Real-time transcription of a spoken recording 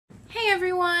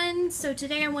everyone, so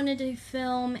today I wanted to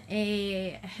film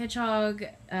a hedgehog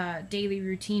daily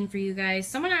routine for you guys.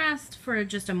 Someone asked for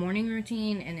just a morning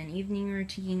routine and an evening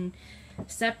routine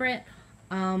separate,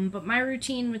 but my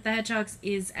routine with the hedgehogs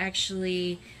is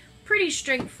actually pretty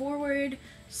straightforward,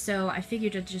 so I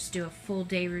figured I'd just do a full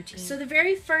day routine. So the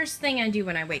very first thing I do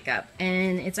when I wake up,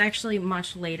 and it's actually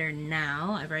much later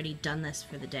now, I've already done this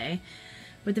for the day,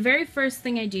 but the very first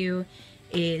thing I do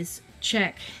is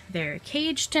check their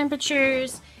cage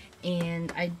temperatures,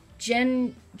 and I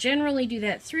generally do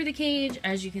that through the cage.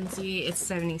 As you can see, it's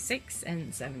 76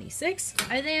 and 76.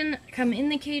 I then come in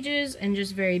the cages and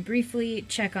just very briefly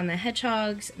check on the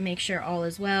hedgehogs, make sure all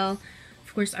is well.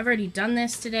 Of course, I've already done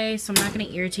this today, so I'm not going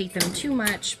to irritate them too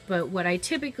much, but what I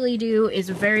typically do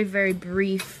is a very, very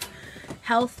brief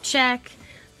health check.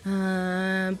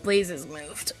 Blaze has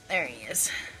moved. There he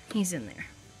is. He's in there.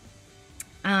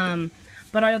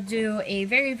 But I'll do a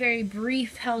very, very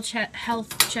brief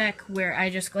health check where I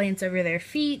just glance over their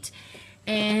feet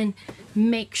and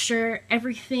make sure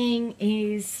everything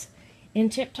is in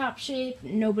tip-top shape,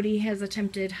 nobody has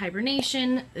attempted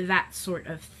hibernation, that sort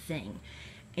of thing.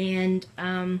 And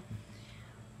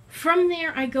from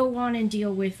there I go on and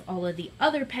deal with all of the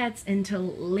other pets until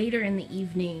later in the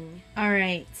evening.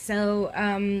 Alright, so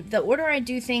the order I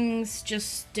do things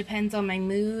just depends on my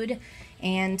mood.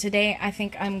 And today I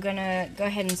think I'm gonna go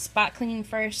ahead and spot clean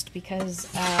first because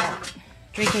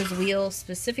Draco's wheel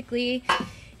specifically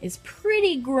is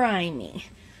pretty grimy.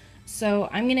 So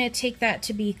I'm gonna take that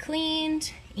to be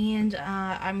cleaned, and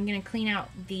I'm gonna clean out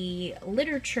the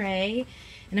litter tray,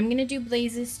 and I'm gonna do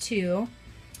Blaze's too,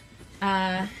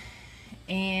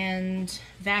 and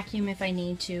vacuum if I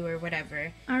need to or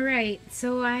whatever. Alright,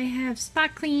 so I have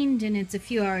spot cleaned and it's a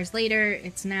few hours later.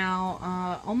 It's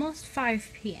now almost 5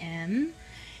 p.m.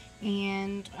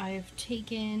 and I've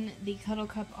taken the cuddle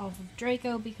cup off of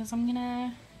Draco because I'm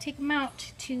gonna take him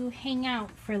out to hang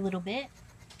out for a little bit.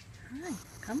 Hi,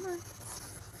 come on.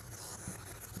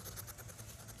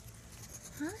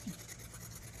 Hi.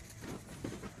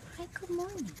 Hi, good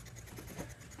morning.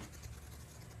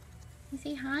 You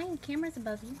say hi, the camera's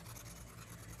above you.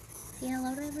 Say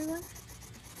hello to everyone.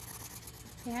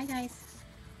 Say hi, guys.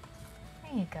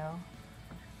 There you go.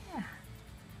 Yeah.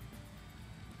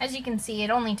 As you can see, it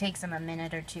only takes him a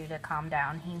minute or two to calm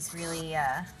down. He's really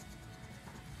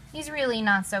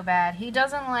not so bad. He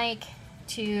doesn't like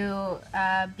to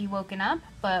be woken up,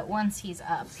 but once he's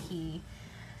up, he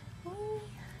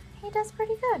does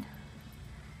pretty good.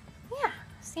 Yeah.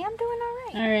 See, I'm doing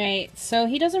alright. Alright, so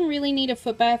he doesn't really need a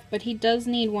foot bath, but he does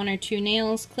need 1 or 2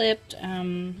 nails clipped.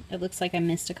 It looks like I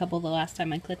missed a couple the last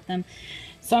time I clipped them.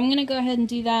 So I'm going to go ahead and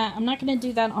do that. I'm not going to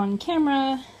do that on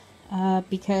camera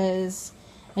because,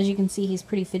 as you can see, he's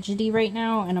pretty fidgety right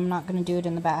now, and I'm not going to do it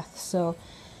in the bath. So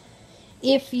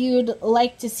if you'd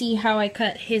like to see how I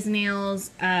cut his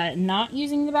nails not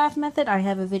using the bath method, I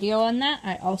have a video on that.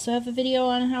 I also have a video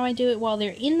on how I do it while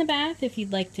they're in the bath. If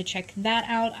you'd like to check that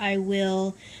out, I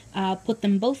will put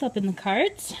them both up in the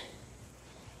cards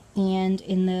and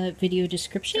in the video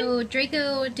description. So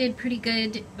Draco did pretty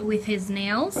good with his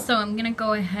nails, so I'm going to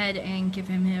go ahead and give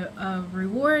him a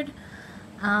reward.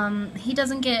 He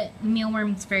doesn't get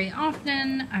mealworms very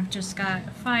often. I've just got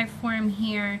 5 for him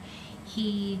here.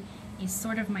 He's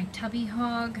sort of my tubby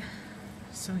hog,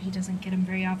 so he doesn't get them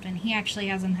very often. He actually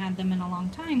hasn't had them in a long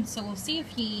time, so we'll see if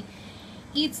he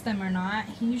eats them or not.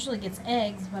 He usually gets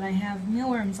eggs, but I have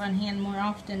mealworms on hand more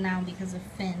often now because of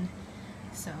Finn.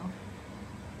 So.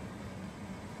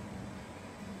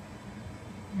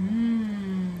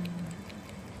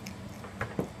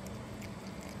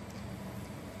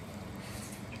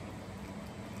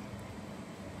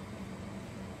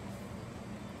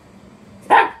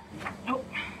 Oh,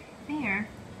 there.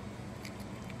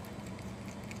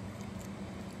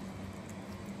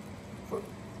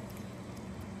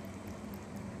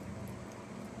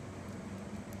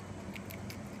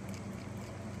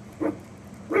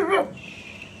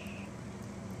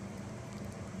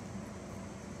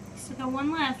 Still got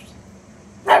 1 left.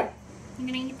 You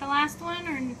gonna eat the last one,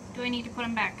 or do I need to put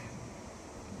him back?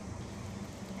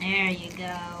 There you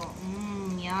go.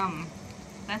 Yum.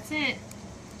 That's it.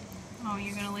 Oh,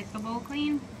 you're gonna lick the bowl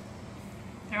clean?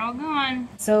 They're all gone.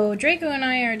 So Draco and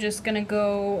I are just gonna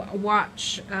go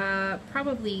watch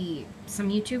probably some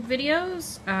YouTube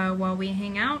videos while we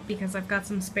hang out, because I've got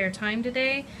some spare time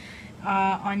today.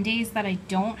 On days that I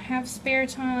don't have spare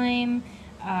time,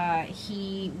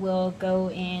 he will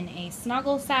go in a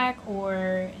snuggle sack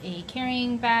or a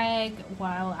carrying bag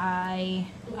while I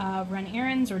run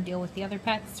errands or deal with the other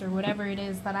pets or whatever it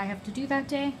is that I have to do that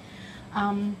day.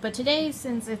 But today,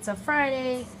 since it's a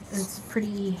Friday, it's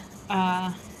pretty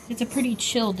It's a pretty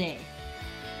chill day.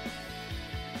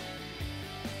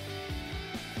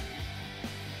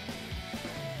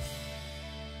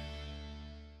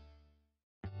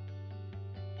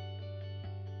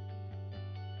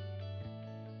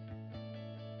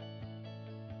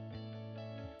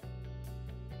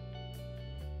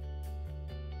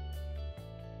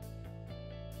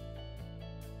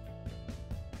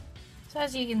 So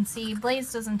as you can see,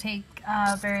 Blaze doesn't take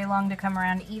very long to come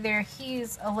around either.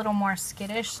 He's a little more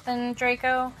skittish than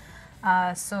Draco,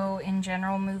 so in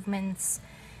general movements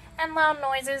and loud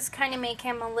noises kind of make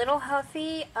him a little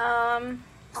huffy,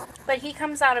 but he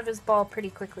comes out of his ball pretty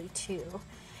quickly too.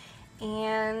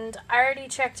 And I already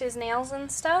checked his nails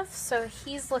and stuff, so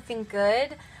he's looking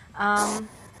good. I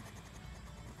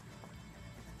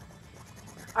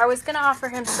was going to offer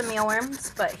him some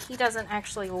mealworms, but he doesn't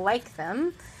actually like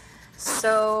them.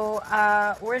 So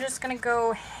we're just going to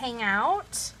go hang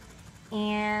out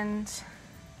and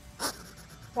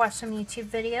watch some YouTube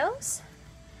videos.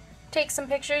 Take some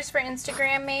pictures for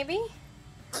Instagram maybe.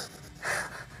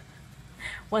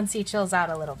 Once he chills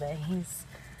out a little bit, he's...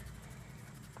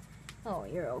 Oh,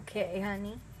 you're okay,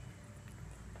 honey.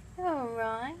 You're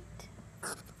alright.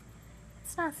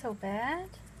 It's not so bad.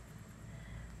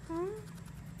 Hmm?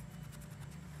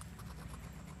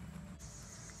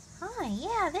 Hi,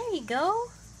 yeah, there you go.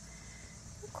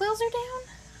 The quills are down.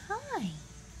 Hi.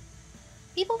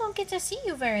 People don't get to see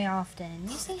you very often.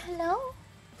 You say hello?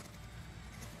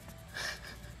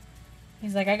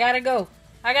 He's like, I gotta go.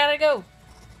 I gotta go.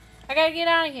 I gotta get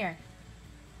out of here.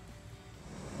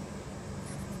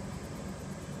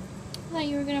 I thought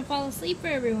you were gonna fall asleep for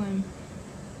everyone.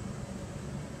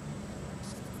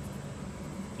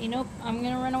 See, nope, I'm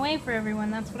gonna run away for everyone.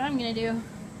 That's what I'm gonna do.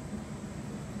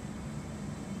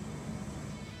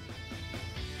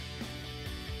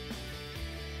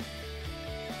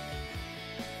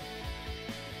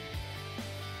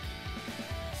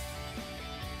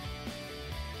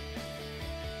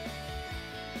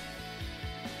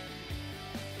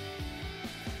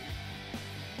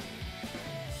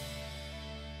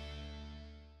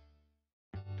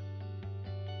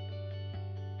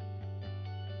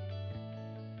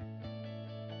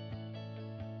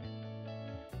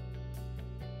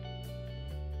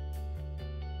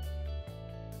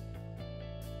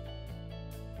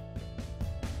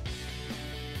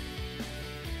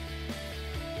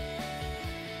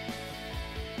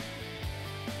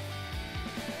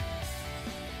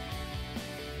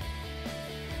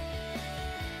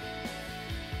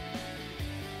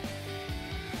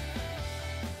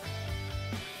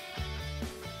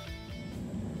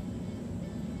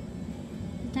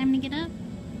 Time to get up.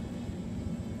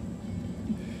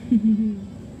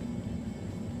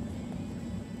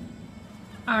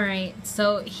 Alright,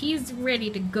 so he's ready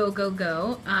to go.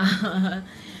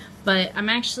 But I'm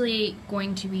actually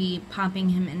going to be popping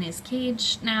him in his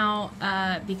cage now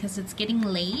because it's getting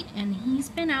late and he's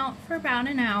been out for about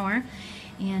an hour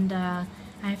and I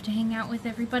have to hang out with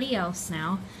everybody else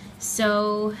now.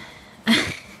 So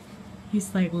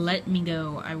he's like, let me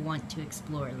go. I want to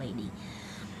explore, lady.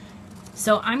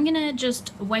 So I'm gonna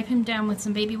just wipe him down with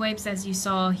some baby wipes. As you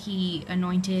saw, he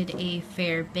anointed a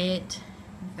fair bit.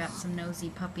 We've got some nosy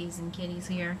puppies and kitties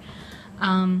here.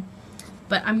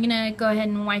 But I'm gonna go ahead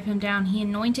and wipe him down. He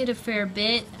anointed a fair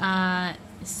bit,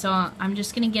 so I'm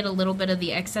just gonna get a little bit of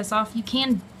the excess off. You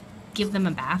can give them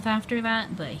a bath after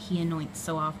that, but he anoints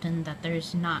so often that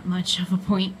there's not much of a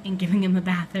point in giving him a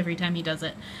bath every time he does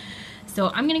it. So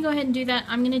I'm gonna go ahead and do that.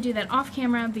 I'm gonna do that off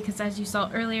camera because as you saw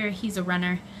earlier, he's a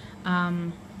runner.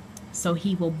 So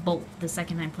he will bolt the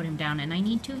second I put him down, and I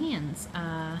need two hands.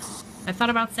 I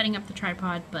thought about setting up the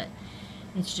tripod, but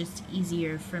it's just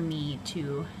easier for me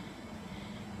to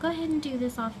go ahead and do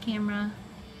this off camera.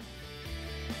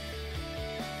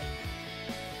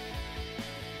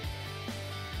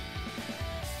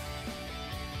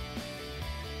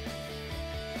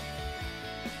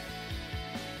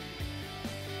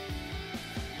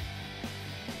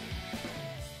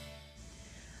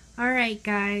 Alright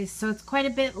guys, so it's quite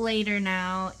a bit later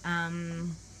now.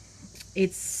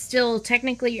 It's still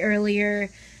technically earlier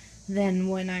than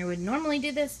when I would normally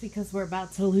do this because we're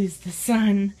about to lose the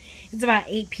sun. It's about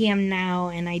 8 p.m. now,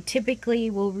 and I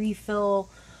typically will refill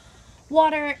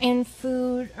water and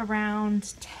food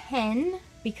around 10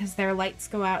 because their lights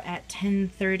go out at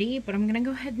 10:30, but I'm gonna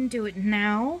go ahead and do it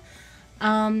now.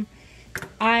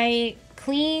 I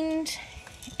cleaned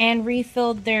and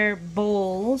refilled their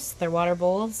bowls, their water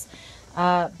bowls,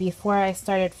 before I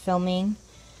started filming,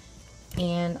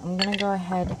 and I'm gonna go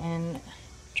ahead and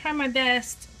try my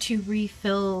best to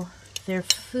refill their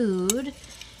food.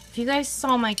 If you guys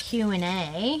saw my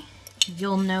Q&A,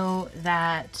 you'll know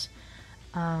that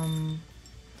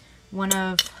one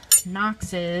of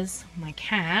Knox's, my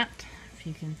cat, if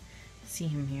you can see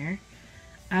him here,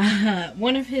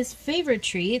 one of his favorite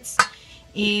treats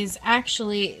is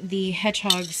actually the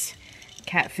Hedgehog's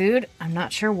cat food. I'm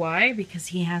not sure why, because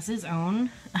he has his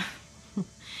own.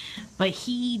 But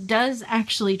he does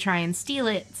actually try and steal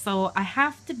it, so I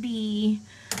have to be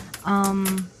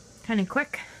kind of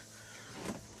quick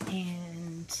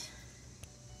and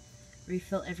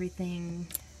refill everything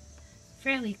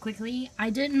fairly quickly. I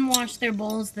didn't wash their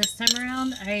bowls this time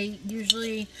around. I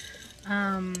usually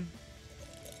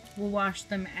will wash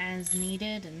them as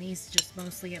needed, and these just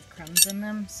mostly have crumbs in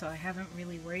them, so I haven't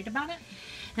really worried about it.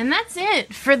 And that's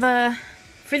it for the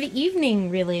evening,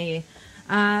 really.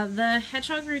 The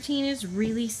hedgehog routine is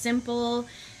really simple.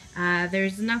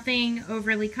 There's nothing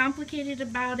overly complicated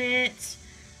about it.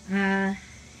 And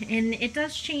it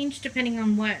does change depending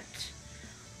on what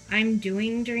I'm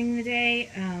doing during the day.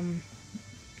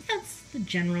 That's the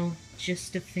general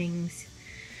gist of things.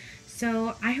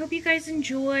 So I hope you guys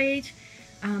enjoyed.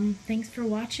 Thanks for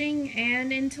watching,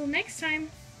 and until next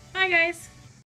time, bye guys!